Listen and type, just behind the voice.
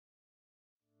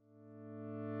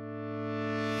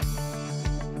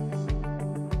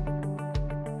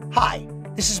Hi,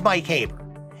 this is Mike Haber.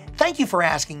 Thank you for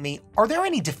asking me, are there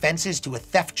any defenses to a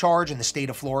theft charge in the state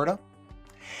of Florida?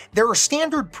 There are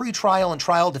standard pretrial and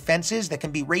trial defenses that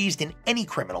can be raised in any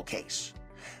criminal case.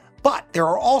 But there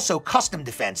are also custom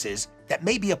defenses that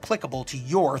may be applicable to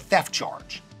your theft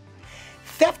charge.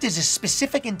 Theft is a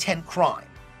specific intent crime,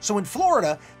 so in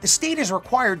Florida, the state is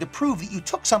required to prove that you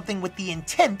took something with the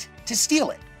intent to steal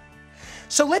it.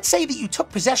 So let's say that you took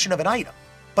possession of an item,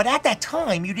 but at that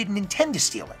time you didn't intend to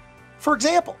steal it. For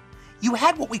example, you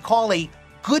had what we call a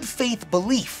good faith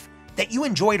belief that you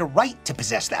enjoyed a right to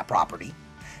possess that property,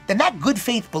 then that good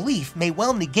faith belief may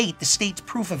well negate the state's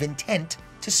proof of intent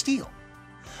to steal.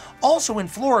 Also in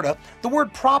Florida, the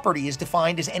word property is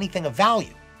defined as anything of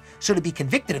value. So to be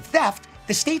convicted of theft,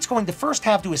 the state's going to first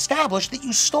have to establish that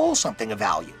you stole something of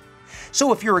value.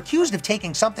 So if you're accused of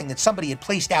taking something that somebody had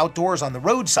placed outdoors on the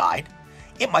roadside,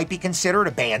 it might be considered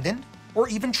abandoned or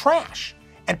even trash,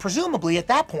 and presumably at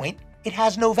that point, it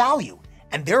has no value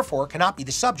and therefore cannot be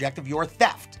the subject of your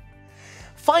theft.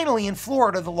 Finally, in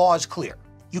Florida, the law is clear.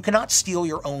 You cannot steal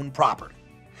your own property.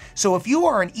 So if you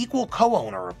are an equal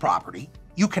co-owner of property,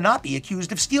 you cannot be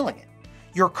accused of stealing it.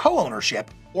 Your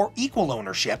co-ownership or equal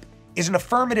ownership is an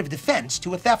affirmative defense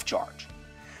to a theft charge.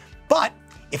 But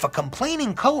if a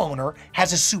complaining co-owner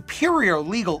has a superior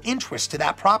legal interest to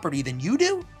that property than you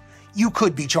do, you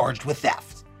could be charged with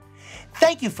theft.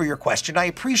 Thank you for your question. I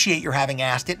appreciate your having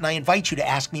asked it, and I invite you to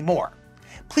ask me more.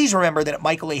 Please remember that at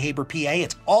Michael A. HaberPA,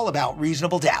 it's all about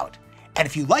reasonable doubt. And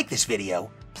if you like this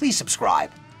video, please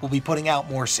subscribe. We'll be putting out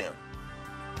more soon.